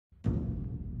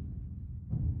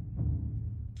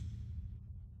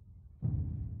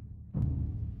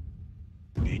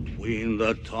Between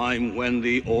the time when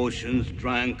the oceans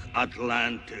drank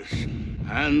Atlantis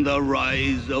and the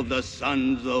rise of the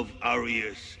sons of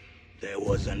Arius, there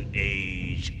was an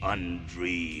age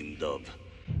undreamed of.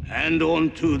 And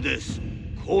unto this,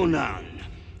 Conan,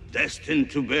 destined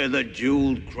to bear the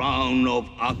jeweled crown of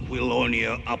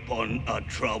Aquilonia upon a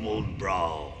troubled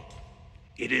brow.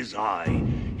 It is I,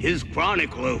 his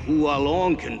chronicler, who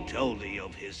alone can tell thee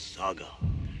of his saga.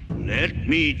 Let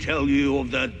me tell you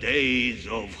of the days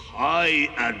of high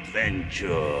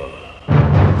adventure.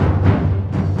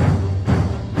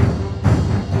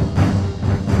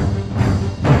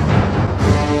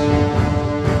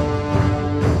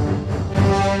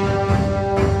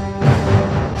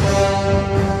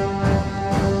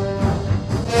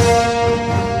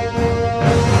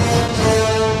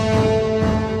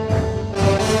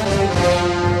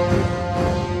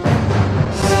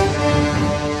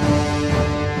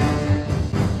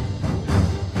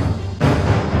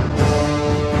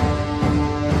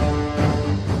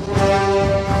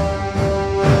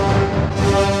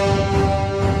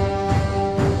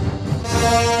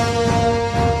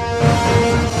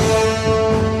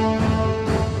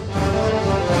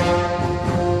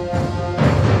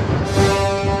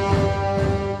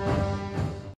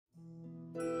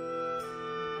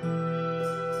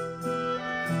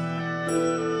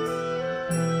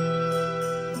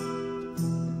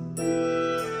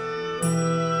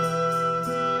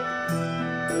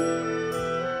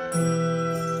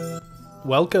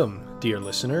 Welcome, dear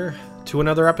listener, to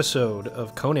another episode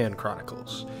of Conan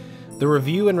Chronicles, the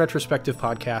review and retrospective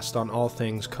podcast on all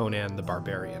things Conan the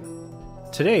Barbarian.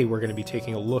 Today we're going to be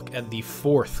taking a look at the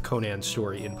fourth Conan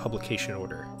story in publication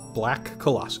order, Black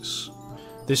Colossus.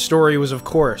 This story was, of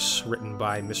course, written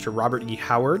by Mr. Robert E.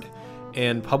 Howard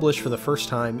and published for the first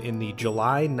time in the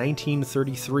July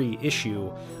 1933 issue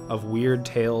of Weird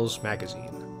Tales magazine.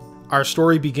 Our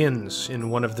story begins in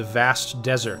one of the vast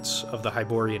deserts of the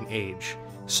Hyborian Age,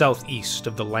 southeast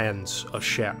of the lands of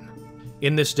Shem.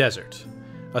 In this desert,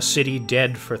 a city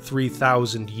dead for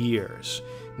 3,000 years,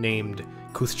 named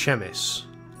Cuthchemis,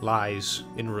 lies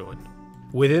in ruin.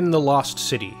 Within the lost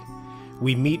city,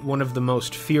 we meet one of the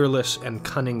most fearless and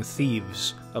cunning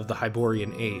thieves of the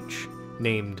Hyborian Age,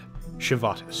 named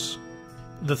Shivatis.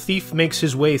 The thief makes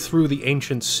his way through the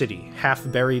ancient city, half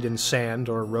buried in sand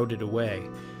or eroded away,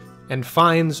 and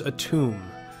finds a tomb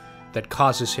that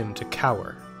causes him to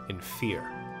cower in fear.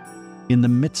 In the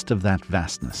midst of that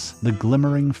vastness, the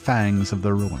glimmering fangs of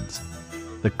the ruins,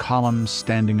 the columns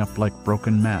standing up like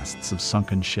broken masts of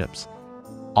sunken ships,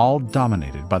 all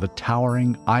dominated by the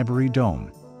towering ivory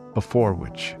dome before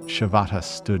which Shivatis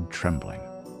stood trembling.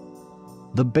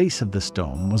 The base of this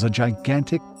dome was a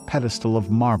gigantic pedestal of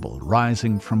marble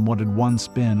rising from what had once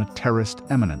been a terraced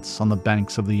eminence on the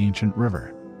banks of the ancient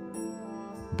river.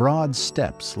 Broad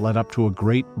steps led up to a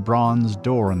great bronze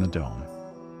door in the dome,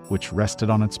 which rested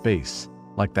on its base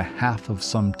like the half of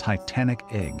some titanic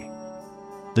egg.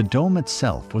 The dome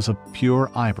itself was of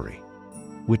pure ivory,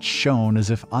 which shone as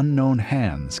if unknown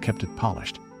hands kept it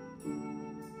polished.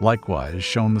 Likewise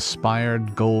shone the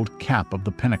spired gold cap of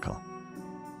the pinnacle,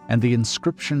 and the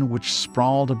inscription which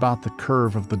sprawled about the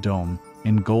curve of the dome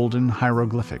in golden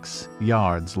hieroglyphics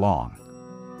yards long.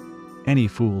 Any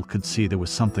fool could see there was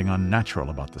something unnatural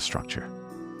about the structure.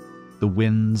 The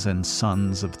winds and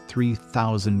suns of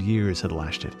 3,000 years had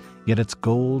lashed it, yet its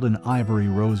gold and ivory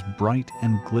rose bright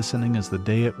and glistening as the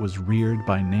day it was reared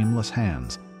by nameless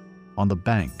hands on the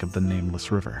bank of the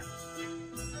nameless river.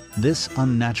 This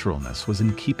unnaturalness was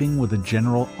in keeping with the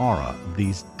general aura of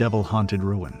these devil-haunted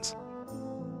ruins.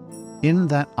 In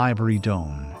that ivory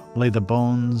dome lay the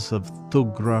bones of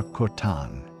Thugra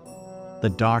Khotan, the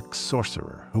dark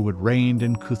sorcerer who had reigned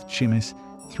in Cuthchemis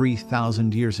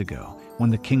 3,000 years ago, when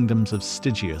the kingdoms of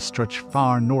Stygia stretched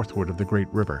far northward of the great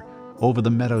river, over the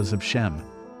meadows of Shem,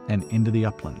 and into the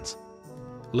uplands.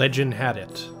 Legend had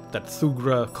it that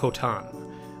Thugra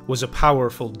Khotan was a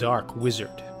powerful dark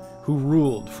wizard who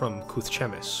ruled from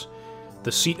Cuthchemis,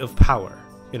 the seat of power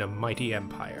in a mighty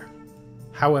empire.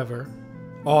 However,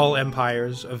 all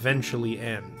empires eventually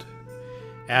end,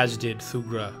 as did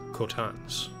Thugra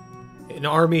Khotan's. An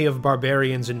army of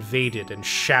barbarians invaded and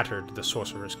shattered the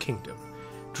sorcerer's kingdom,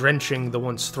 drenching the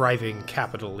once thriving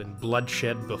capital in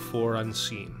bloodshed before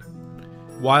unseen.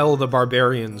 While the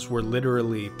barbarians were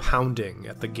literally pounding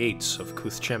at the gates of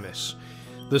Cuthchemis,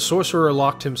 the sorcerer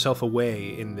locked himself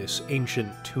away in this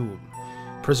ancient tomb,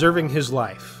 preserving his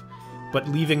life, but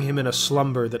leaving him in a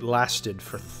slumber that lasted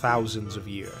for thousands of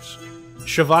years.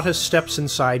 Shivatis steps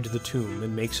inside the tomb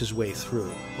and makes his way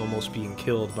through, almost being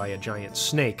killed by a giant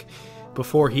snake,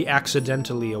 before he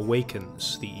accidentally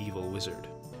awakens the evil wizard.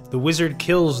 The wizard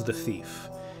kills the thief,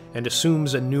 and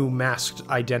assumes a new masked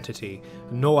identity,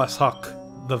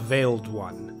 Noathuk, the Veiled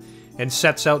One, and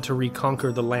sets out to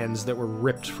reconquer the lands that were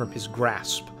ripped from his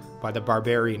grasp by the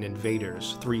barbarian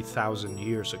invaders 3,000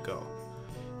 years ago.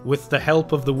 With the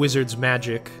help of the wizard's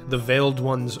magic, the Veiled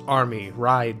One's army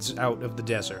rides out of the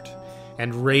desert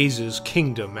and razes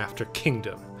kingdom after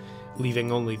kingdom,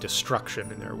 leaving only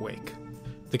destruction in their wake.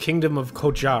 The kingdom of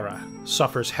Kojara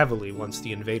suffers heavily once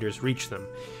the invaders reach them,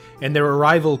 and their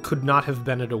arrival could not have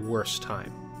been at a worse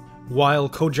time. While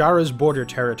Kojara's border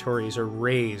territories are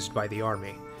razed by the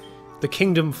army, the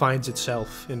kingdom finds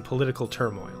itself in political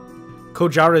turmoil.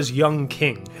 Kojara's young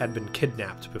king had been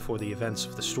kidnapped before the events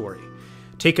of the story,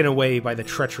 taken away by the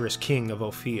treacherous king of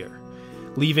Ophir,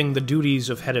 leaving the duties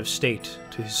of head of state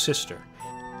to his sister,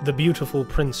 the beautiful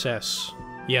princess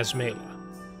Yasmela.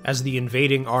 As the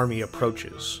invading army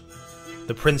approaches,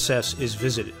 the princess is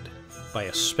visited by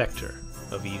a specter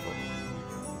of evil.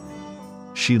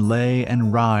 She lay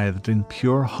and writhed in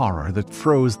pure horror that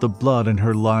froze the blood in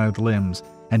her lithe limbs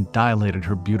and dilated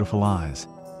her beautiful eyes.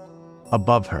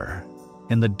 Above her,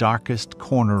 in the darkest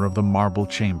corner of the marble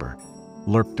chamber,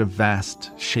 lurked a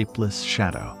vast, shapeless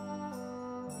shadow.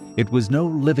 It was no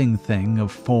living thing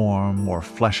of form or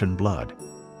flesh and blood.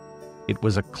 It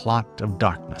was a clot of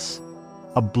darkness,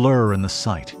 a blur in the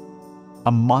sight,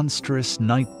 a monstrous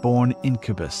night-born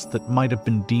incubus that might have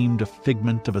been deemed a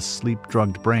figment of a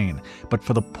sleep-drugged brain, but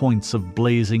for the points of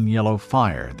blazing yellow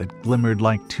fire that glimmered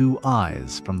like two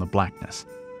eyes from the blackness.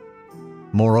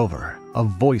 Moreover, a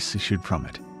voice issued from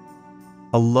it,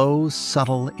 a low,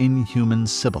 subtle, inhuman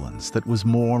sibilance that was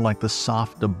more like the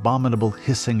soft, abominable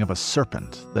hissing of a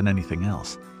serpent than anything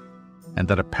else, and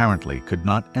that apparently could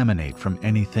not emanate from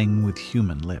anything with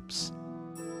human lips.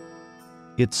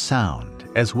 Its sound,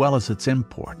 as well as its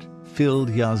import, filled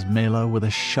Yasmela with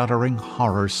a shuddering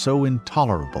horror so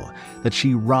intolerable that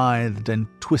she writhed and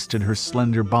twisted her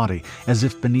slender body as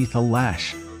if beneath a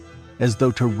lash, as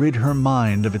though to rid her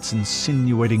mind of its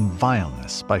insinuating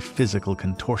vileness by physical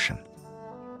contortion.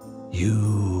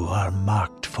 "You are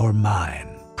marked for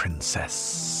mine,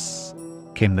 princess,"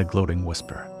 came the gloating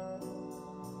whisper.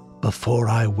 "Before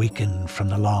I wakened from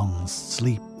the long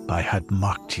sleep, I had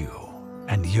marked you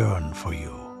and yearned for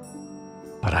you,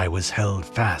 but I was held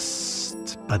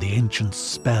fast by the ancient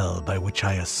spell by which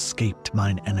I escaped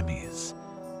mine enemies.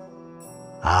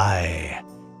 I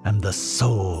am the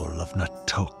soul of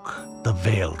Natok, the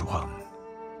Veiled One.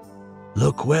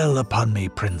 Look well upon me,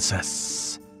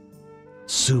 princess.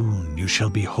 Soon you shall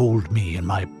behold me in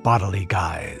my bodily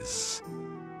guise,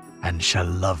 and shall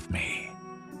love me.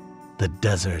 The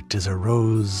desert is a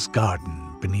rose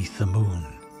garden beneath the moon,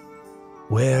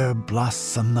 where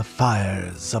blossom the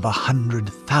fires of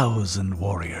 100,000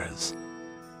 warriors.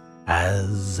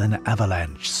 As an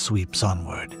avalanche sweeps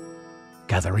onward,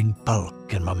 gathering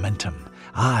bulk and momentum,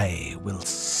 I will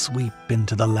sweep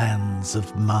into the lands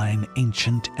of mine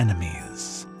ancient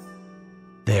enemies.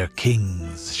 Their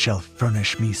kings shall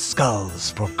furnish me skulls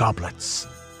for goblets.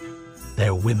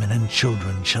 Their women and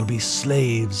children shall be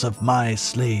slaves of my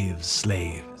slaves'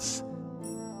 slaves.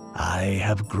 I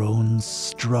have grown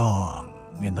strong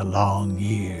in the long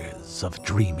years of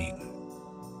dreaming.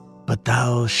 But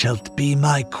thou shalt be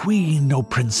my queen, O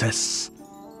princess."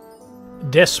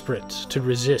 Desperate to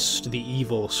resist the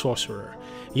evil sorcerer,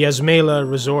 Yasmela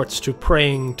resorts to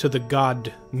praying to the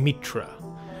god Mitra,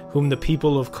 whom the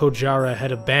people of Kojara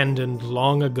had abandoned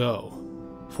long ago,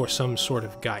 for some sort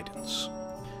of guidance.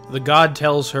 The god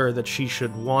tells her that she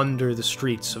should wander the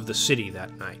streets of the city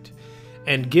that night,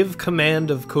 and give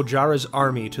command of Kojara's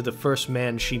army to the first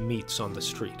man she meets on the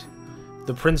street.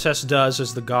 The princess does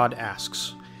as the god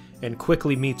asks, and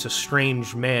quickly meets a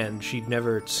strange man she'd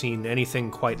never seen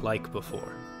anything quite like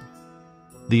before.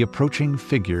 The approaching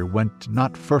figure went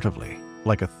not furtively,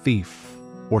 like a thief,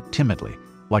 or timidly,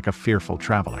 like a fearful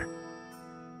traveler.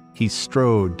 He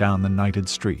strode down the nighted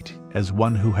street as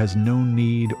one who has no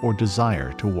need or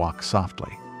desire to walk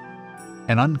softly.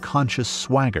 An unconscious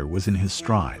swagger was in his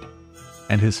stride,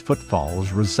 and his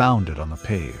footfalls resounded on the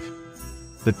pave.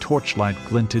 The torchlight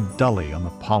glinted dully on the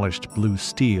polished blue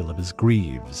steel of his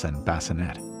greaves and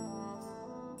bassinet.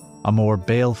 A more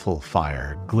baleful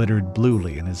fire glittered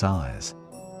bluely in his eyes.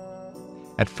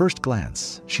 At first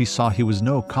glance, she saw he was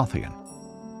no Kothian.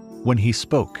 When he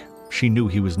spoke, she knew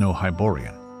he was no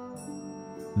Hyborian.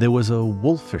 There was a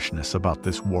wolfishness about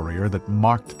this warrior that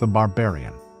marked the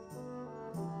barbarian.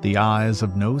 The eyes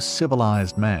of no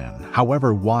civilized man,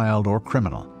 however wild or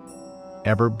criminal,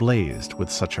 ever blazed with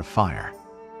such a fire.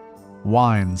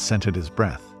 Wine scented his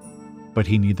breath, but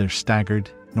he neither staggered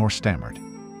nor stammered.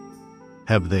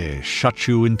 "Have they shut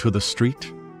you into the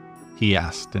street?" he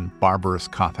asked in barbarous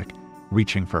Gothic,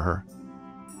 reaching for her.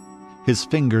 His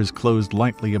fingers closed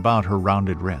lightly about her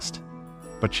rounded wrist,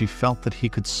 but she felt that he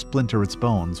could splinter its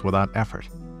bones without effort.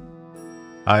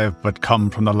 "I have but come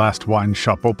from the last wine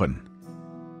shop open.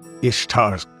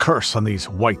 Ishtar's curse on these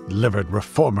white-livered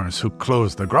reformers who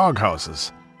close the grog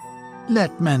houses.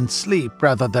 Let men sleep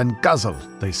rather than guzzle,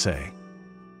 they say.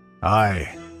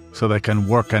 Aye, so they can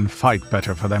work and fight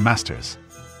better for their masters.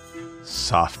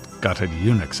 Soft-gutted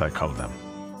eunuchs, I call them.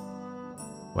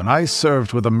 When I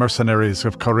served with the mercenaries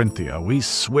of Corinthia, we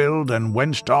swilled and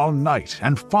wenched all night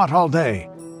and fought all day.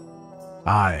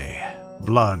 Aye,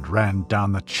 blood ran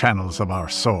down the channels of our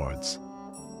swords.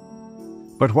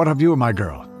 But what of you, my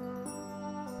girl?"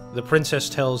 The princess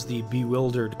tells the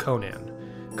bewildered Conan,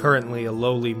 currently a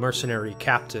lowly mercenary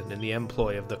captain in the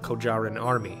employ of the Kojaran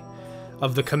army,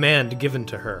 of the command given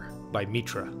to her by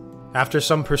Mitra. After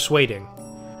some persuading,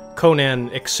 Conan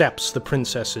accepts the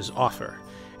princess's offer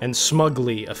and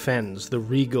smugly offends the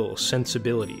regal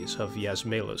sensibilities of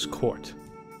Yasmela's court.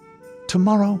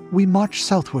 "Tomorrow we march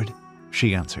southward,"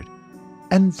 she answered,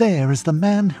 "and there is the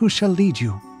man who shall lead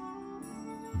you."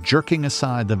 Jerking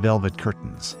aside the velvet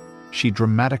curtains, she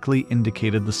dramatically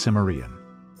indicated the Cimmerian.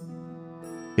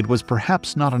 It was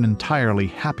perhaps not an entirely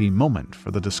happy moment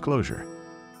for the disclosure.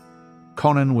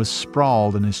 Conan was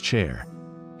sprawled in his chair,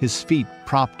 his feet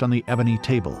propped on the ebony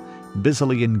table,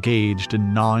 busily engaged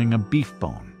in gnawing a beef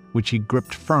bone, which he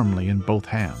gripped firmly in both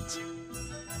hands.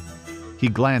 He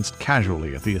glanced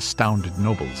casually at the astounded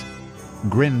nobles,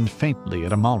 grinned faintly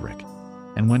at Amalric,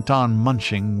 and went on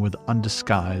munching with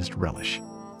undisguised relish.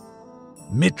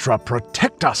 "Mitra,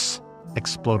 protect us!"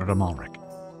 exploded Amalric.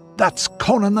 "That's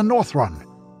Conan the Northrun,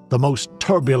 the most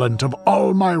turbulent of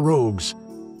all my rogues.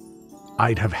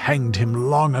 I'd have hanged him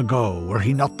long ago were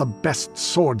he not the best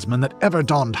swordsman that ever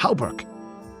donned hauberk."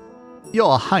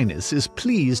 "Your Highness is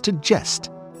pleased to jest,"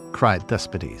 cried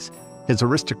Thespades, his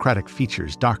aristocratic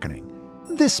features darkening.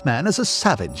 "This man is a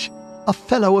savage, a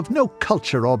fellow of no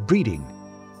culture or breeding.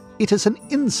 It is an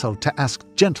insult to ask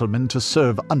gentlemen to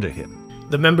serve under him."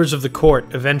 The members of the court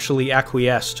eventually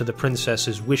acquiesce to the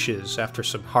princess's wishes after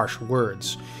some harsh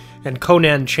words, and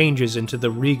Conan changes into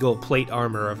the regal plate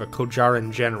armor of a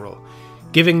Kojaran general,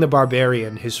 giving the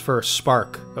barbarian his first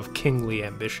spark of kingly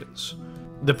ambitions.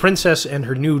 The princess and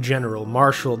her new general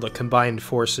marshal the combined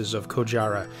forces of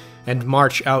Kojara and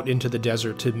march out into the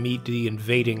desert to meet the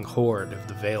invading horde of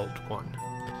the Veiled One.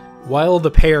 While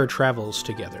the pair travels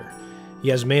together,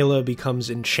 Yasmela becomes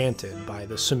enchanted by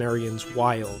the Cimmerian's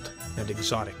wild and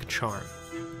exotic charm.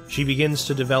 She begins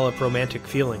to develop romantic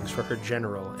feelings for her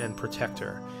general and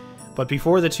protector, but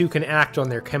before the two can act on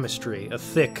their chemistry, a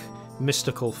thick,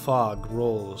 mystical fog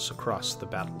rolls across the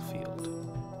battlefield.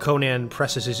 Conan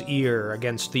presses his ear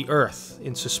against the earth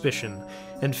in suspicion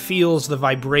and feels the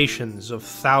vibrations of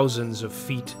thousands of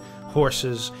feet,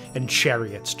 horses, and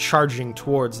chariots charging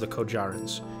towards the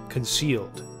Kojarans,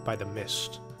 concealed by the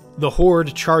mist. The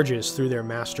horde charges through their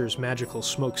master's magical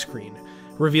smokescreen,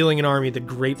 revealing an army that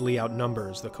greatly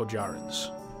outnumbers the Kojarans.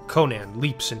 Conan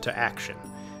leaps into action,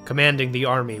 commanding the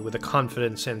army with a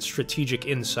confidence and strategic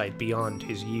insight beyond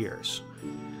his years.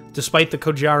 Despite the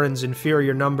Kojarans'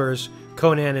 inferior numbers,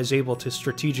 Conan is able to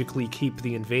strategically keep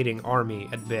the invading army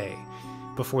at bay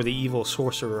before the evil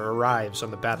sorcerer arrives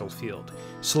on the battlefield,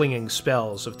 slinging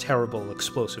spells of terrible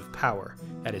explosive power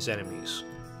at his enemies.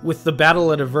 With the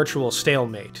battle at a virtual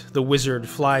stalemate, the wizard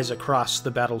flies across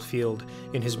the battlefield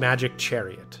in his magic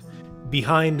chariot,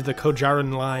 behind the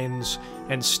Kojaran lines,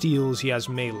 and steals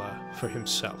Yasmela for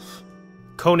himself.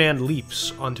 Conan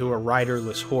leaps onto a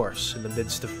riderless horse in the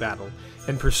midst of battle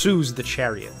and pursues the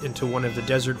chariot into one of the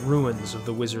desert ruins of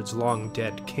the wizard's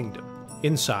long-dead kingdom.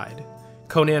 Inside,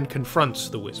 Conan confronts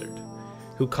the wizard,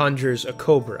 who conjures a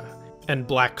cobra and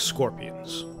black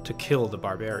scorpions to kill the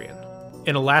barbarian.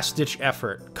 In a last-ditch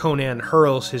effort, Conan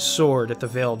hurls his sword at the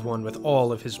Veiled One with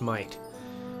all of his might.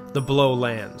 The blow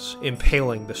lands,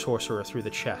 impaling the sorcerer through the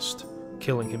chest,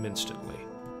 killing him instantly.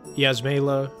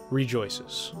 Yasmela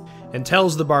rejoices, and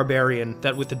tells the barbarian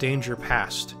that with the danger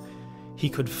past, he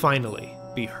could finally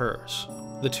be hers.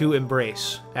 The two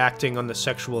embrace, acting on the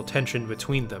sexual tension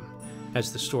between them,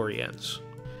 as the story ends.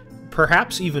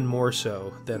 Perhaps even more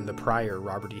so than the prior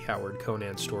Robert E. Howard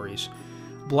Conan stories,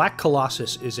 Black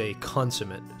Colossus is a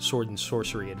consummate sword and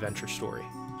sorcery adventure story.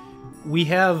 We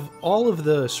have all of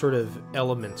the sort of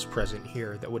elements present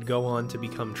here that would go on to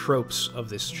become tropes of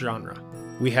this genre.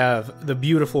 We have the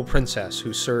beautiful princess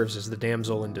who serves as the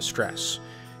damsel in distress.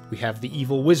 We have the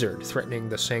evil wizard threatening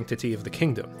the sanctity of the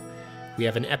kingdom. We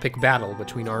have an epic battle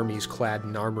between armies clad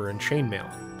in armor and chainmail.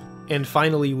 And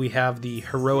finally, we have the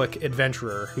heroic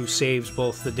adventurer who saves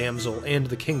both the damsel and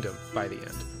the kingdom by the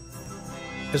end.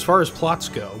 As far as plots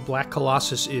go, Black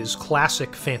Colossus is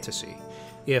classic fantasy,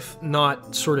 if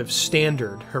not sort of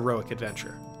standard heroic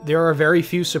adventure. There are very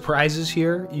few surprises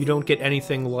here. You don't get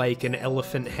anything like an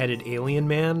elephant-headed alien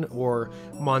man or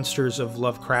monsters of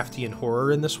Lovecraftian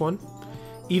horror in this one.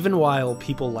 Even while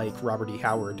people like Robert E.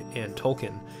 Howard and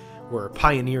Tolkien were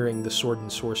pioneering the sword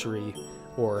and sorcery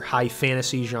or high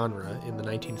fantasy genre in the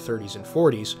 1930s and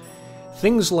 40s,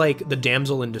 things like the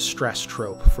damsel in distress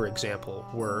trope, for example,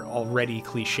 were already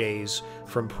cliches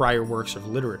from prior works of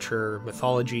literature,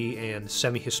 mythology, and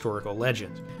semi-historical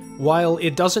legend. While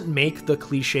it doesn't make the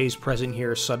cliches present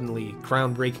here suddenly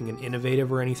groundbreaking and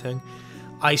innovative or anything,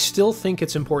 I still think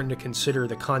it's important to consider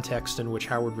the context in which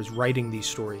Howard was writing these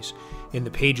stories in the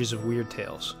pages of Weird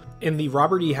Tales. In the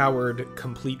Robert E. Howard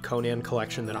Complete Conan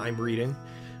collection that I'm reading,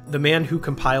 the man who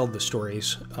compiled the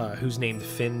stories, who's named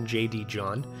Finn J.D.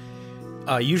 John,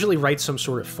 usually writes some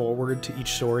sort of foreword to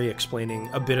each story explaining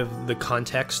a bit of the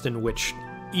context in which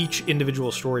each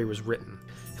individual story was written.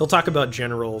 He'll talk about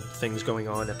general things going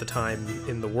on at the time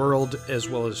in the world, as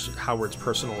well as Howard's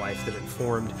personal life that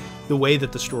informed the way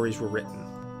that the stories were written.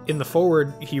 In the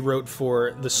foreword, he wrote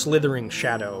for The Slithering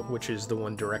Shadow, which is the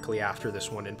one directly after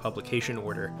this one in publication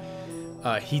order.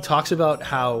 He talks about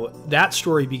how that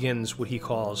story begins what he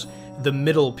calls the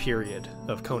middle period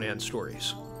of Conan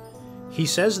stories. He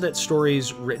says that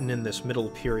stories written in this middle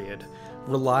period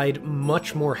relied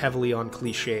much more heavily on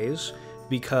cliches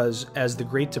because as the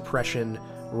Great Depression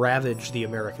ravaged the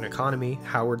American economy,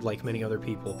 Howard, like many other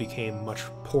people, became much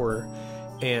poorer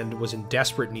and was in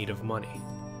desperate need of money.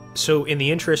 So in the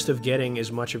interest of getting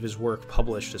as much of his work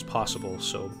published as possible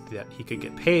so that he could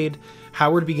get paid,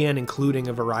 Howard began including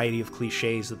a variety of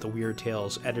cliches that the Weird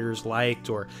Tales editors liked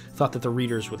or thought that the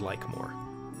readers would like more.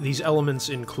 These elements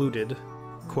included,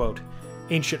 quote,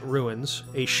 ancient ruins,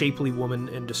 a shapely woman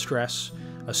in distress,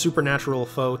 a supernatural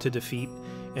foe to defeat,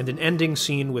 and an ending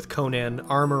scene with Conan,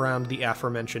 arm around the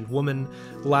aforementioned woman,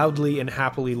 loudly and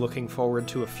happily looking forward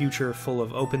to a future full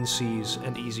of open seas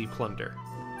and easy plunder.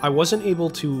 I wasn't able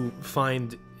to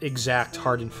find exact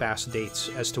hard and fast dates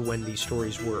as to when these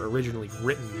stories were originally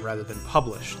written rather than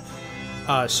published.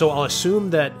 So I'll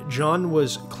assume that John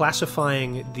was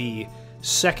classifying the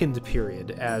second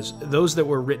period as those that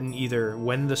were written either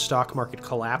when the stock market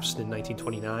collapsed in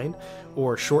 1929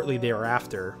 or shortly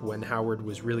thereafter when Howard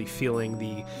was really feeling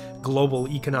the global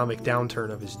economic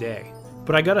downturn of his day.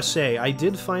 But I gotta say, I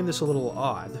did find this a little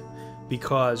odd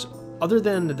because other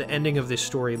than the ending of this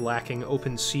story lacking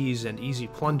open seas and easy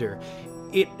plunder,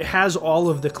 it has all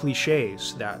of the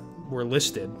cliches that were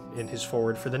listed in his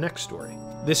foreword for the next story.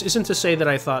 This isn't to say that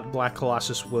I thought Black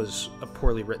Colossus was a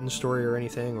poorly written story or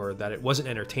anything, or that it wasn't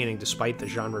entertaining despite the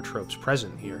genre tropes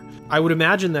present here. I would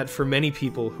imagine that for many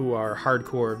people who are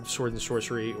hardcore sword and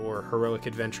sorcery or heroic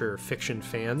adventure fiction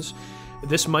fans,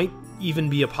 this might even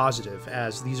be a positive,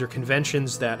 as these are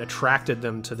conventions that attracted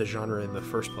them to the genre in the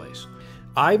first place.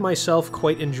 I myself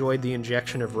quite enjoyed the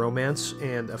injection of romance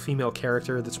and a female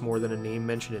character that's more than a name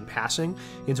mentioned in passing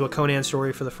into a Conan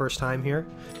story for the first time here.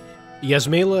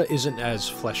 Yasmela isn't as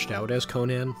fleshed out as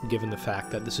Conan, given the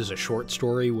fact that this is a short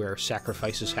story where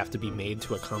sacrifices have to be made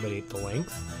to accommodate the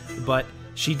length, but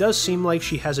she does seem like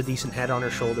she has a decent head on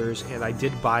her shoulders, and I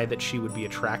did buy that she would be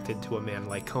attracted to a man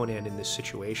like Conan in this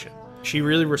situation. She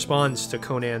really responds to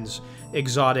Conan's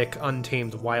exotic,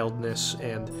 untamed wildness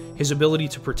and his ability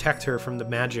to protect her from the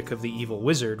magic of the evil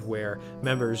wizard where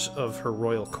members of her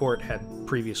royal court had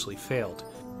previously failed.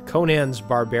 Conan's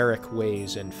barbaric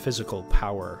ways and physical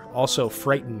power also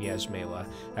frighten Yasmela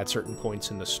at certain points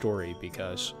in the story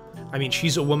because,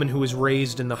 she's a woman who was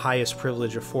raised in the highest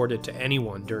privilege afforded to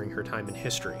anyone during her time in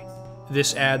history.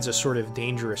 This adds a sort of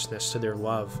dangerousness to their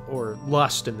love, or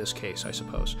lust in this case, I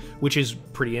suppose, which is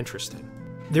pretty interesting.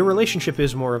 Their relationship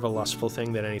is more of a lustful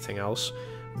thing than anything else,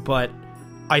 but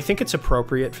I think it's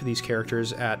appropriate for these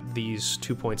characters at these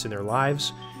 2 points in their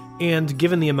lives, and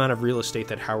given the amount of real estate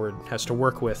that Howard has to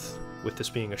work with this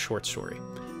being a short story.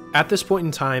 At this point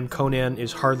in time, Conan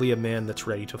is hardly a man that's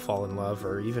ready to fall in love,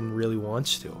 or even really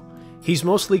wants to. He's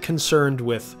mostly concerned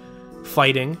with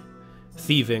fighting,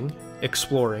 thieving,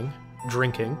 exploring,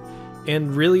 drinking,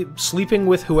 and really sleeping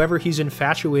with whoever he's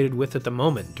infatuated with at the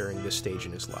moment during this stage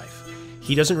in his life.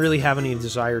 He doesn't really have any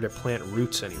desire to plant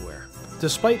roots anywhere.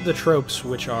 Despite the tropes,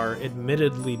 which are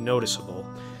admittedly noticeable,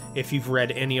 if you've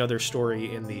read any other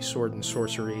story in the sword and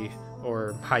sorcery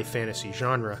or high fantasy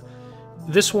genre,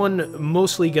 this one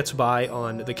mostly gets by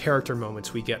on the character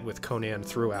moments we get with Conan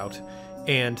throughout,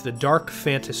 and the dark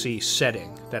fantasy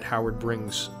setting that Howard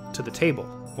brings to the table,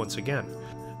 once again.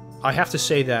 I have to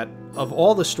say that of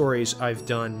all the stories I've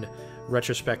done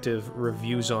retrospective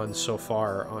reviews on so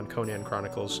far on Conan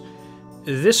Chronicles,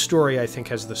 This story, I think,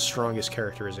 has the strongest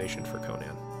characterization for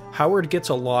Conan. Howard gets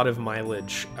a lot of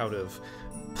mileage out of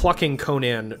plucking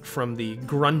Conan from the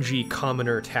grungy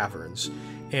commoner taverns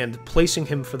and placing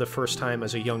him for the first time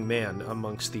as a young man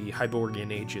amongst the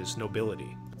Hyborian Age's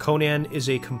nobility. Conan is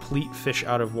a complete fish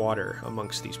out of water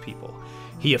amongst these people.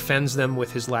 He offends them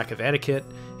with his lack of etiquette,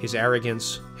 his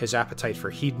arrogance, his appetite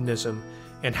for hedonism,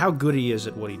 and how good he is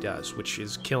at what he does, which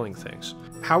is killing things.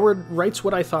 Howard writes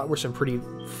what I thought were some pretty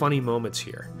funny moments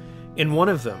here. In one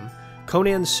of them,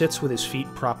 Conan sits with his feet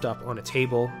propped up on a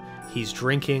table, he's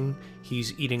drinking,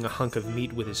 he's eating a hunk of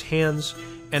meat with his hands,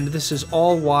 and this is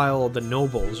all while the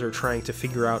nobles are trying to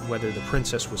figure out whether the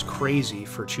princess was crazy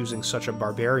for choosing such a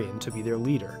barbarian to be their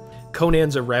leader.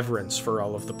 Conan's irreverence for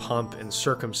all of the pomp and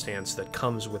circumstance that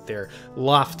comes with their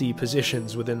lofty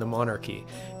positions within the monarchy,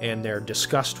 and their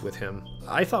disgust with him,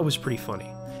 I thought was pretty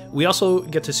funny. We also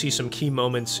get to see some key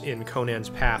moments in Conan's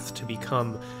path to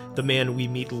become the man we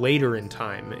meet later in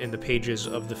time in the pages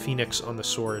of The Phoenix on the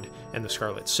Sword and the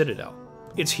Scarlet Citadel.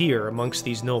 It's here, amongst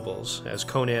these nobles, as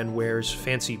Conan wears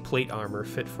fancy plate armor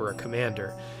fit for a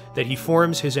commander, that he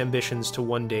forms his ambitions to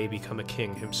one day become a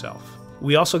king himself.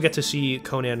 We also get to see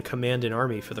Conan command an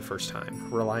army for the first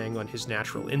time, relying on his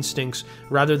natural instincts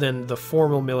rather than the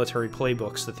formal military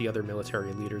playbooks that the other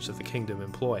military leaders of the kingdom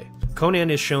employ. Conan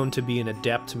is shown to be an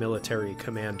adept military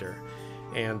commander,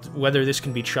 and whether this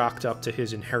can be chalked up to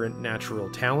his inherent natural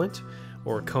talent,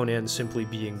 or Conan simply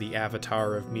being the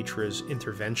avatar of Mitra's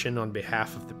intervention on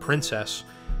behalf of the princess,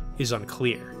 is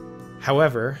unclear.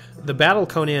 However, the battle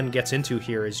Conan gets into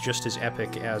here is just as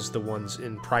epic as the ones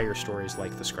in prior stories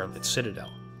like the Scarlet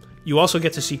Citadel. You also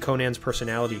get to see Conan's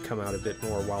personality come out a bit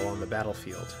more while on the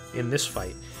battlefield. In this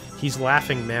fight, he's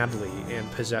laughing madly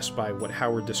and possessed by what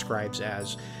Howard describes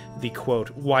as the,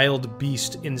 quote, wild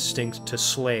beast instinct to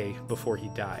slay before he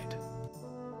died.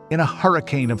 In a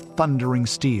hurricane of thundering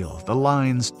steel, the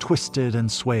lines twisted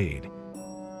and swayed.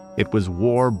 It was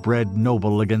war-bred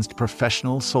noble against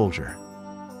professional soldier.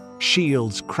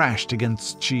 Shields crashed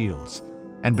against shields,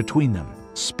 and between them,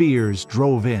 spears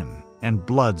drove in, and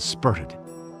blood spurted.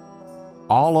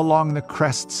 All along the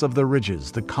crests of the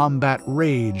ridges, the combat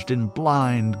raged in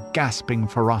blind, gasping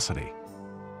ferocity.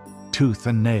 Tooth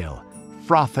and nail,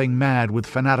 frothing mad with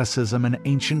fanaticism and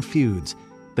ancient feuds,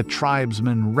 the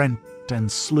tribesmen rent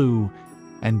and slew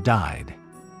and died.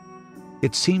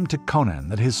 It seemed to Conan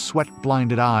that his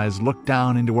sweat-blinded eyes looked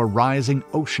down into a rising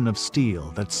ocean of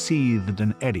steel that seethed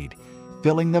and eddied,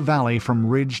 filling the valley from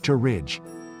ridge to ridge.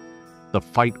 The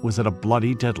fight was at a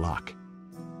bloody deadlock.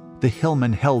 The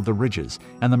hillmen held the ridges,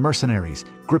 and the mercenaries,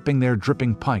 gripping their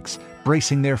dripping pikes,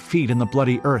 bracing their feet in the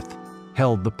bloody earth,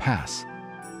 held the pass.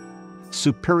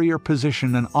 Superior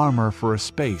position and armor for a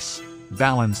space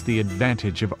balanced the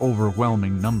advantage of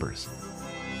overwhelming numbers.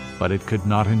 But it could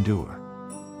not endure.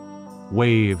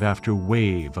 Wave after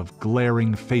wave of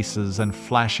glaring faces and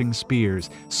flashing spears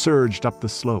surged up the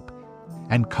slope,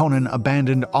 and Conan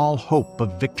abandoned all hope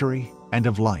of victory and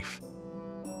of life.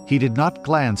 He did not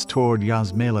glance toward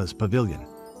Yasmela's pavilion.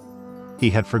 He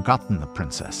had forgotten the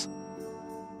princess.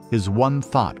 His one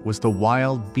thought was the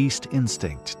wild beast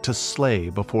instinct to slay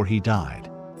before he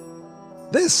died.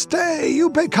 "This day you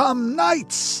become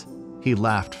knights!" he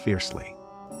laughed fiercely,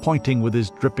 pointing with his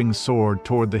dripping sword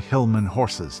toward the hillman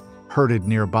horses herded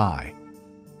nearby.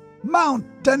 "Mount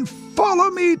and follow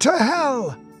me to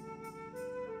hell!"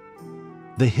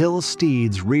 The hill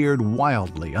steeds reared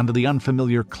wildly under the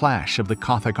unfamiliar clash of the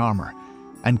Gothic armor,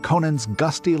 and Conan's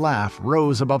gusty laugh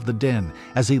rose above the din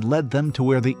as he led them to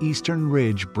where the eastern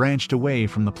ridge branched away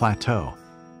from the plateau.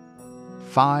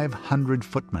 500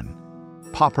 footmen,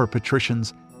 pauper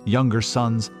patricians, younger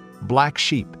sons, black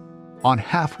sheep, on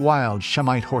half-wild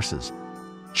Shemite horses,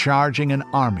 charging an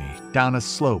army down a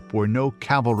slope where no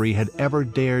cavalry had ever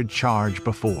dared charge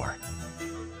before.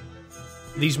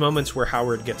 These moments where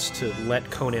Howard gets to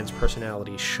let Conan's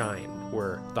personality shine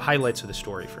were the highlights of the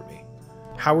story for me.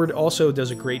 Howard also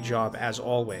does a great job, as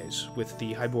always, with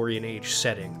the Hyborian Age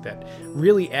setting that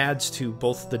really adds to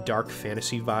both the dark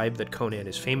fantasy vibe that Conan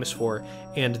is famous for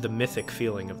and the mythic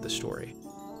feeling of the story.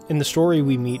 In the story,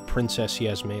 we meet Princess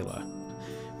Yasmela,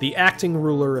 the acting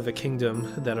ruler of a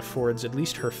kingdom that affords at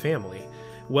least her family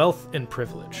wealth and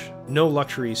privilege. No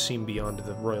luxuries seem beyond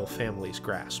the royal family's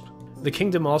grasp. The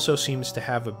kingdom also seems to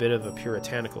have a bit of a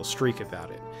puritanical streak about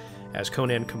it, as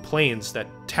Conan complains that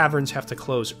taverns have to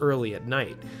close early at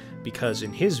night because,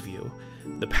 in his view,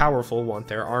 the powerful want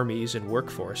their armies and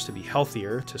workforce to be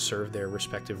healthier to serve their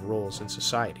respective roles in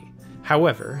society.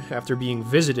 However, after being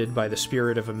visited by the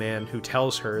spirit of a man who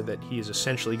tells her that he is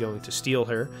essentially going to steal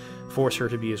her, force her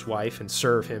to be his wife, and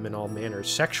serve him in all manners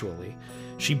sexually,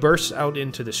 she bursts out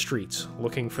into the streets,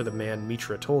 looking for the man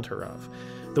Mitra told her of,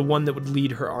 the one that would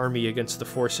lead her army against the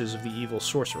forces of the evil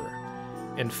sorcerer,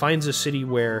 and finds a city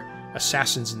where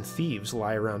assassins and thieves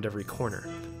lie around every corner.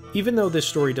 Even though this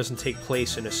story doesn't take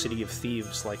place in a city of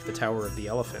thieves like the Tower of the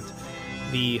Elephant,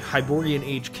 the Hyborian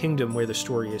Age kingdom where the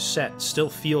story is set still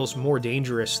feels more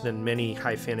dangerous than many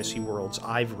high fantasy worlds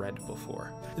I've read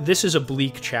before. This is a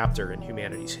bleak chapter in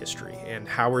humanity's history, and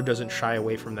Howard doesn't shy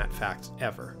away from that fact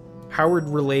ever. Howard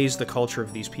relays the culture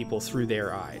of these people through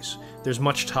their eyes. There's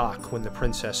much talk when the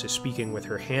princess is speaking with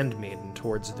her handmaiden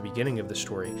towards the beginning of the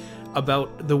story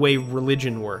about the way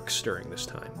religion works during this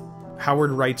time.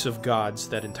 Howard writes of gods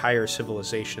that entire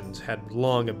civilizations had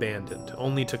long abandoned,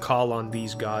 only to call on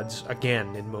these gods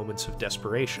again in moments of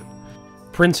desperation.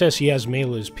 Princess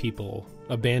Yasmela's people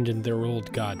abandoned their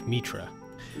old god Mitra,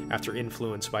 after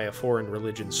influence by a foreign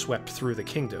religion swept through the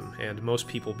kingdom, and most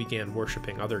people began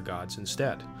worshipping other gods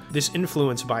instead. This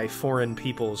influence by foreign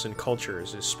peoples and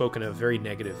cultures is spoken of very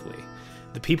negatively.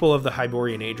 The people of the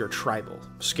Hyborian Age are tribal,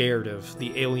 scared of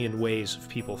the alien ways of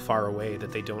people far away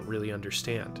that they don't really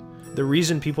understand. The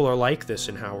reason people are like this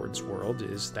in Howard's world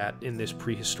is that in this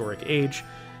prehistoric age,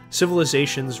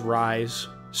 civilizations rise,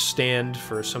 stand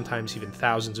for sometimes even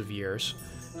thousands of years,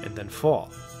 and then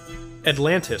fall.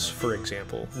 Atlantis, for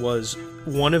example, was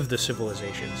one of the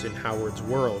civilizations in Howard's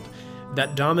world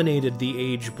that dominated the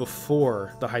age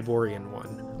before the Hyborian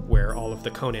one, where all of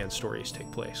the Conan stories take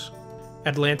place.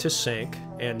 Atlantis sank,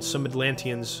 and some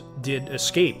Atlanteans did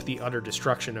escape the utter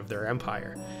destruction of their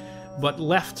empire, but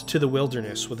left to the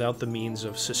wilderness without the means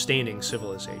of sustaining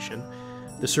civilization.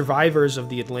 The survivors of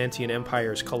the Atlantean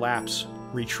Empire's collapse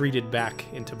retreated back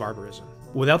into barbarism,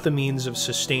 without the means of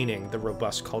sustaining the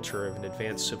robust culture of an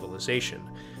advanced civilization,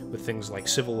 with things like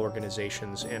civil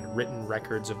organizations and written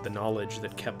records of the knowledge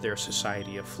that kept their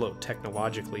society afloat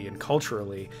technologically and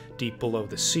culturally deep below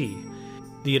the sea.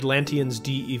 The Atlanteans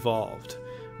de-evolved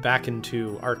back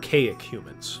into archaic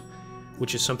humans,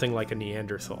 which is something like a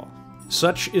Neanderthal.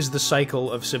 Such is the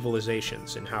cycle of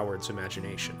civilizations in Howard's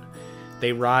imagination.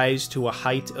 They rise to a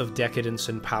height of decadence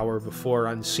and power before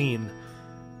unseen,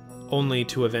 only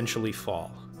to eventually fall,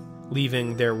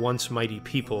 leaving their once mighty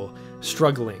people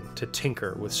struggling to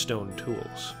tinker with stone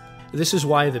tools. This is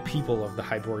why the people of the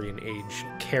Hyborian Age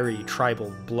carry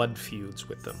tribal blood feuds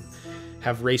with them,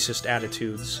 have racist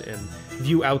attitudes, and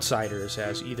view outsiders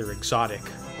as either exotic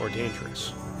or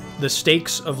dangerous. The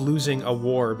stakes of losing a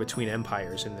war between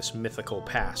empires in this mythical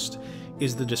past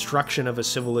is the destruction of a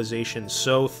civilization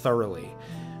so thoroughly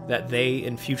that they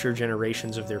and future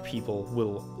generations of their people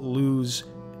will lose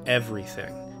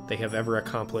everything they have ever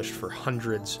accomplished for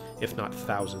hundreds, if not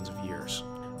thousands of years.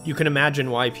 You can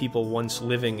imagine why people once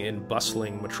living in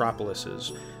bustling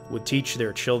metropolises would teach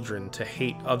their children to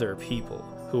hate other people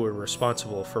who were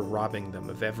responsible for robbing them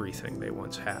of everything they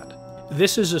once had.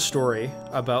 This is a story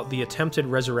about the attempted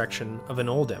resurrection of an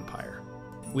old empire.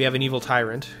 We have an evil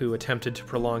tyrant who attempted to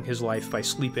prolong his life by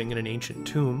sleeping in an ancient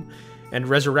tomb, and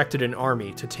resurrected an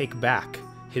army to take back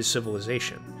his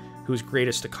civilization, whose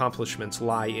greatest accomplishments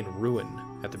lie in ruin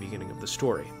at the beginning of the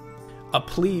story. A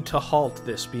plea to halt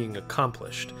this being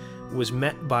accomplished was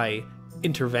met by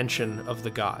intervention of the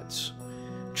gods,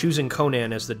 choosing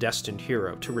Conan as the destined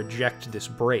hero to reject this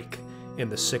break in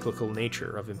the cyclical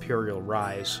nature of imperial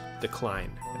rise,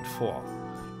 decline, and fall.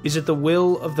 Is it the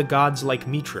will of the gods like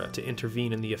Mitra to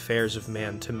intervene in the affairs of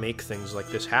man to make things like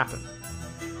this happen?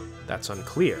 That's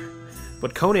unclear,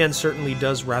 but Conan certainly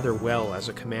does rather well as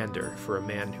a commander for a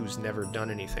man who's never done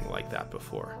anything like that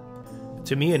before.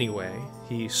 To me anyway,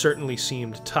 he certainly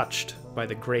seemed touched by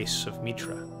the grace of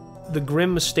Mitra. The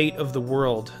grim state of the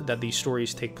world that these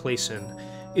stories take place in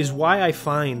is why I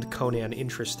find Conan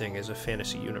interesting as a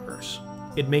fantasy universe.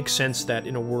 It makes sense that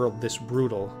in a world this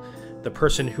brutal, the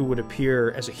person who would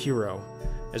appear as a hero,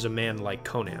 as a man like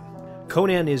Conan.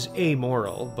 Conan is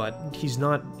amoral, but he's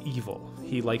not evil.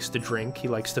 He likes to drink, he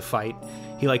likes to fight,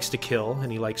 he likes to kill,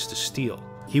 and he likes to steal.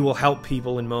 He will help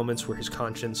people in moments where his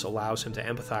conscience allows him to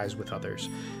empathize with others,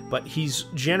 but he's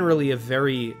generally a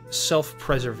very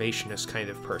self-preservationist kind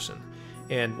of person,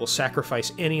 and will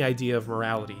sacrifice any idea of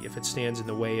morality if it stands in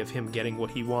the way of him getting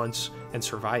what he wants and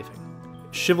surviving.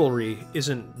 Chivalry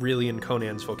isn't really in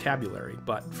Conan's vocabulary,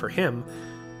 but for him,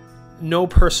 no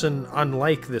person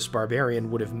unlike this barbarian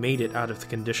would have made it out of the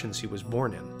conditions he was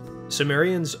born in.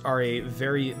 Cimmerians are a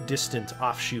very distant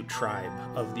offshoot tribe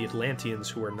of the Atlanteans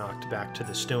who were knocked back to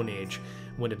the Stone Age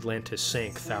when Atlantis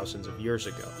sank thousands of years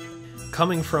ago.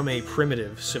 Coming from a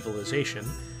primitive civilization,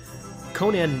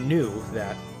 Conan knew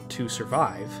that, to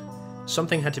survive,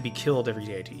 something had to be killed every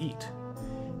day to eat,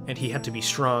 and he had to be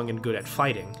strong and good at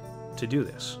fighting to do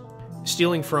this.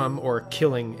 Stealing from or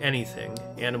killing anything,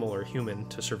 animal or human,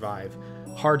 to survive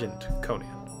hardened Conan.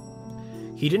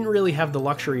 He didn't really have the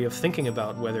luxury of thinking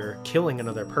about whether killing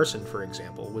another person, for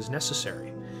example, was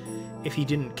necessary. If he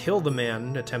didn't kill the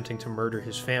man attempting to murder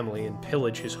his family and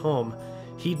pillage his home,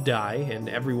 he'd die, and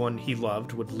everyone he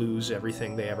loved would lose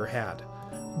everything they ever had.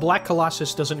 Black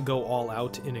Colossus doesn't go all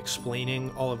out in explaining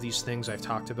all of these things I've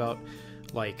talked about,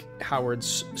 like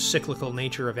Howard's cyclical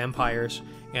nature of empires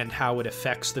and how it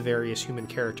affects the various human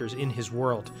characters in his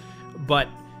world, but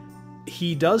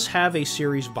he does have a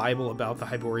series Bible about the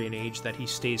Hyborian Age that he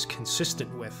stays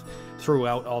consistent with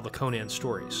throughout all the Conan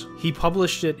stories. He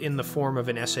published it in the form of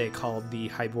an essay called The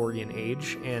Hyborian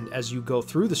Age, and as you go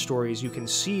through the stories, you can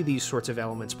see these sorts of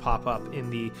elements pop up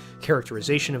in the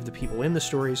characterization of the people in the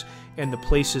stories and the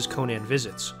places Conan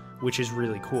visits, which is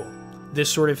really cool.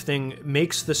 This sort of thing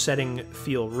makes the setting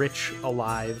feel rich,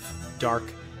 alive, dark,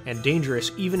 and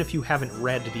dangerous even if you haven't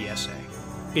read the essay.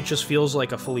 It just feels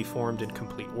like a fully formed and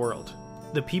complete world.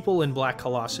 The people in Black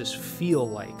Colossus feel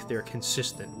like they're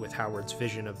consistent with Howard's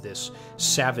vision of this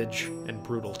savage and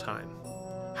brutal time.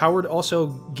 Howard also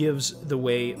gives the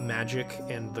way magic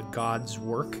and the gods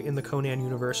work in the Conan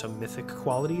universe a mythic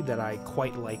quality that I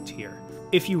quite liked here.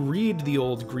 If you read the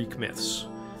old Greek myths,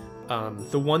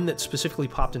 the one that specifically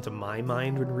popped into my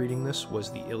mind when reading this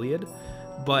was the Iliad,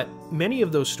 but many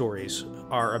of those stories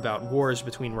are about wars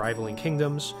between rivaling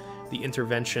kingdoms, the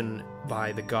intervention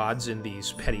by the gods in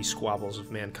these petty squabbles of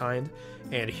mankind,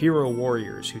 and hero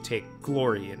warriors who take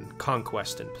glory in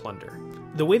conquest and plunder.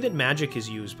 The way that magic is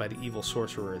used by the evil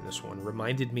sorcerer in this one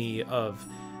reminded me of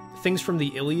things from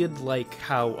the Iliad, like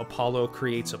how Apollo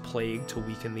creates a plague to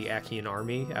weaken the Achaean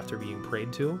army after being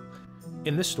prayed to.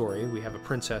 In this story, we have a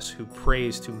princess who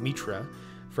prays to Mitra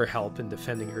for help in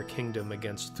defending her kingdom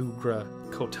against Thugra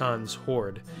Khotan's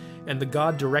horde, and the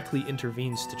god directly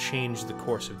intervenes to change the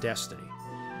course of destiny.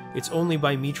 It's only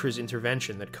by Mitra's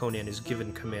intervention that Conan is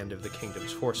given command of the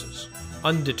kingdom's forces.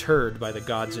 Undeterred by the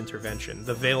god's intervention,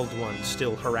 the Veiled One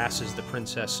still harasses the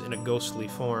princess in a ghostly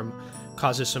form,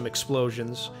 causes some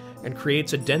explosions, and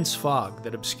creates a dense fog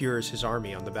that obscures his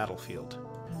army on the battlefield.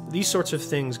 These sorts of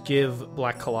things give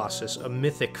Black Colossus a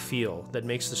mythic feel that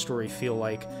makes the story feel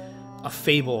like a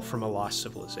fable from a lost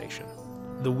civilization.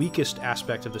 The weakest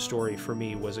aspect of the story for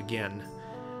me was, again,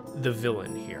 the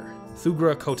villain here.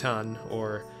 Thugra Khotan,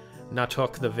 or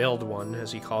Natok the Veiled One,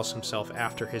 as he calls himself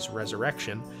after his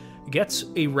resurrection, gets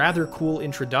a rather cool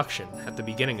introduction at the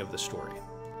beginning of the story.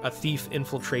 A thief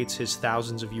infiltrates his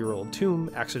thousands-of-year-old tomb,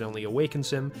 accidentally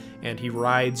awakens him, and he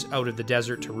rides out of the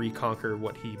desert to reconquer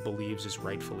what he believes is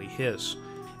rightfully his.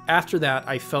 After that,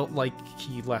 I felt like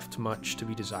he left much to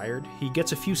be desired. He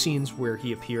gets a few scenes where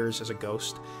he appears as a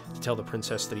ghost to tell the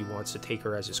princess that he wants to take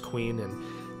her as his queen,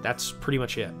 and that's pretty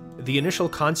much it. The initial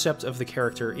concept of the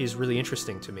character is really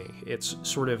interesting to me. It's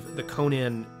sort of the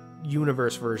Conan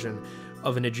universe version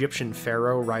of an Egyptian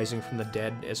pharaoh rising from the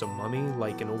dead as a mummy,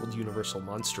 like an old Universal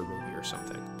monster movie or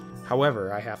something.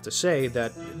 However, I have to say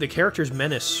that the character's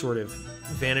menace sort of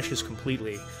vanishes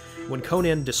completely when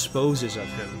Conan disposes of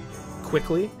him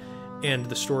quickly, and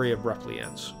the story abruptly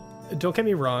ends. Don't get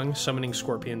me wrong, summoning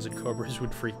scorpions and cobras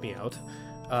would freak me out,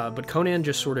 but Conan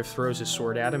just sort of throws his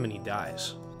sword at him and he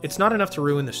dies. It's not enough to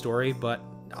ruin the story, but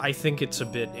I think it's a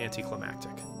bit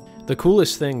anticlimactic. The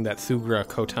coolest thing that Thugra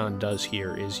Khotan does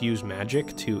here is use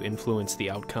magic to influence the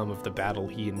outcome of the battle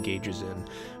he engages in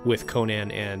with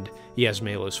Conan and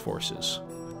Yasmela's forces.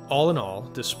 All in all,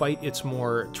 despite its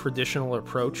more traditional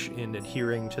approach in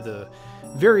adhering to the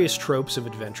various tropes of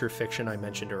adventure fiction I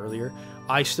mentioned earlier,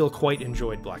 I still quite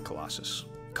enjoyed Black Colossus.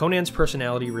 Conan's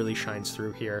personality really shines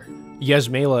through here.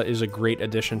 Yasmela is a great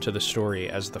addition to the story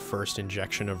as the first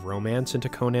injection of romance into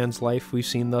Conan's life we've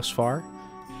seen thus far,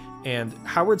 and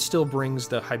Howard still brings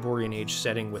the Hyborian Age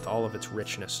setting with all of its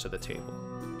richness to the table.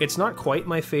 It's not quite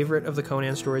my favorite of the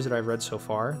Conan stories that I've read so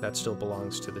far, that still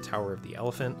belongs to the Tower of the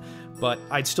Elephant, but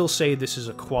I'd still say this is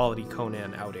a quality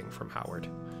Conan outing from Howard.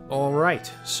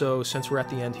 Alright, so since we're at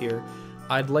the end here,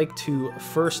 I'd like to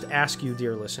first ask you,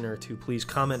 dear listener, to please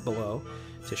comment below,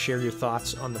 to share your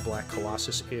thoughts on the Black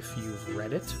Colossus if you've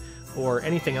read it, or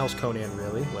anything else Conan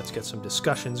really. Let's get some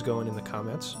discussions going in the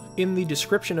comments. In the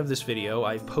description of this video,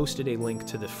 I've posted a link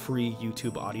to the free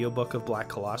YouTube audiobook of Black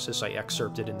Colossus I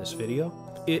excerpted in this video.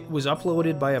 It was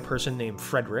uploaded by a person named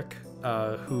Frederik,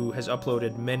 who has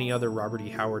uploaded many other Robert E.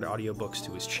 Howard audiobooks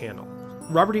to his channel.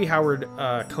 Robert E. Howard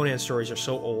Conan stories are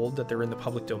so old that they're in the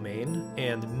public domain,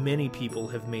 and many people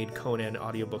have made Conan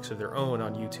audiobooks of their own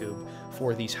on YouTube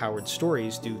for these Howard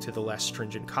stories due to the less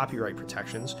stringent copyright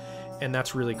protections, and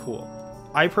that's really cool.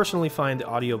 I personally find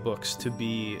audiobooks to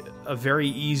be a very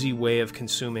easy way of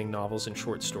consuming novels and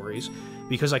short stories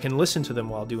because I can listen to them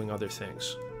while doing other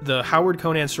things. The Howard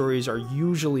Conan stories are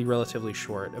usually relatively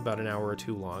short, about an hour or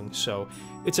two long, so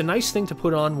it's a nice thing to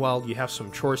put on while you have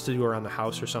some chores to do around the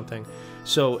house or something,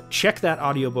 so check that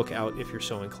audiobook out if you're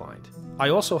so inclined. I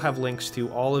also have links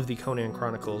to all of the Conan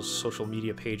Chronicles social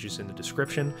media pages in the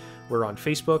description. We're on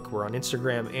Facebook, we're on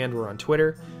Instagram, and we're on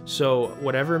Twitter, so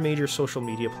whatever major social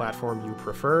media platform you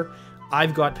prefer,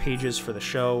 I've got pages for the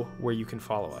show where you can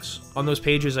follow us. On those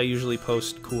pages, I usually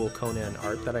post cool Conan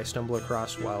art that I stumble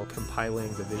across while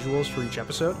compiling the visuals for each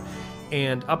episode,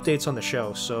 and updates on the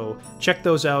show, so check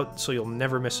those out so you'll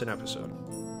never miss an episode.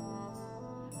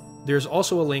 There's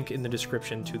also a link in the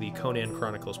description to the Conan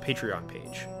Chronicles Patreon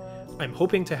page. I'm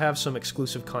hoping to have some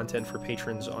exclusive content for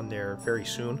patrons on there very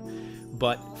soon,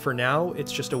 but for now,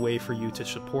 it's just a way for you to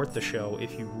support the show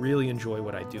if you really enjoy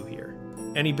what I do here.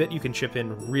 Any bit you can chip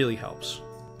in really helps.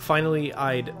 Finally,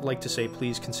 I'd like to say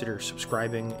please consider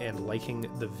subscribing and liking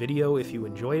the video if you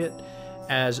enjoyed it,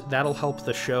 as that'll help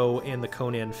the show and the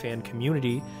Conan fan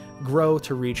community grow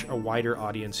to reach a wider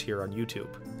audience here on YouTube.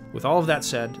 With all of that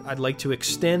said, I'd like to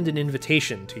extend an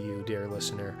invitation to you, dear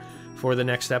listener, for the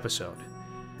next episode.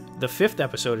 The 5th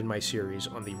episode in my series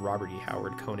on the Robert E.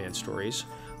 Howard Conan stories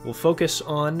will focus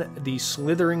on The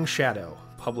Slithering Shadow,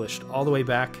 published all the way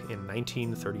back in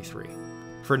 1933.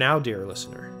 For now, dear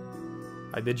listener,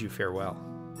 I bid you farewell.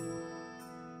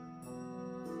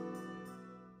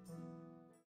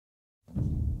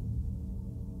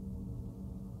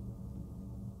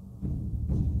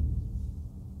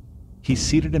 He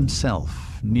seated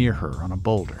himself near her on a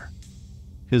boulder,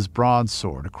 his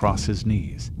broadsword across his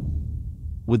knees.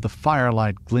 With the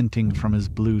firelight glinting from his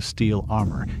blue steel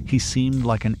armor, he seemed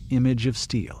like an image of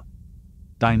steel,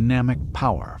 dynamic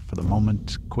power for the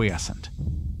moment quiescent,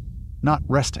 not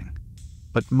resting,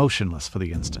 but motionless for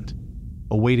the instant,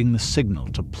 awaiting the signal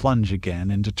to plunge again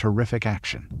into terrific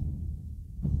action.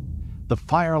 The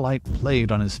firelight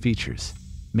played on his features,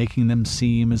 making them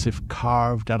seem as if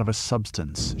carved out of a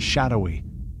substance shadowy,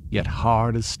 yet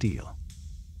hard as steel.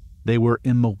 They were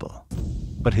immobile,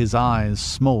 but his eyes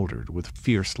smoldered with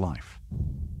fierce life.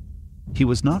 He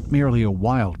was not merely a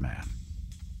wild man.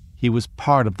 He was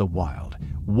part of the wild,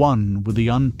 one with the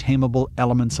untamable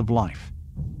elements of life.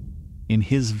 In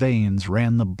his veins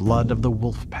ran the blood of the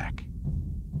wolf pack.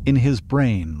 In his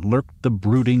brain lurked the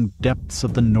brooding depths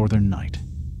of the northern night.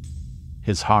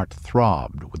 His heart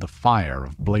throbbed with the fire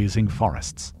of blazing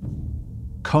forests.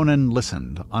 Conan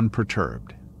listened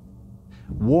unperturbed.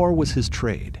 War was his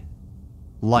trade.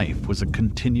 Life was a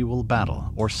continual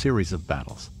battle or series of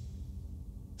battles.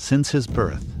 Since his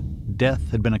birth,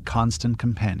 death had been a constant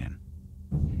companion.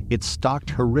 It stalked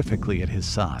horrifically at his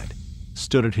side,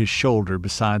 stood at his shoulder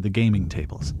beside the gaming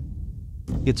tables.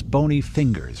 Its bony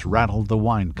fingers rattled the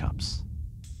wine cups.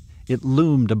 It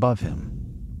loomed above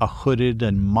him, a hooded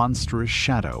and monstrous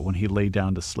shadow when he lay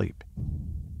down to sleep.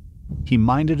 He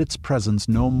minded its presence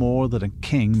no more than a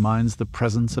king minds the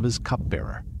presence of his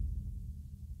cupbearer.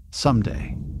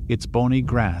 Someday, its bony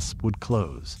grasp would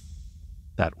close.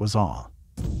 That was all.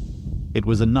 It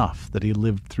was enough that he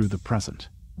lived through the present.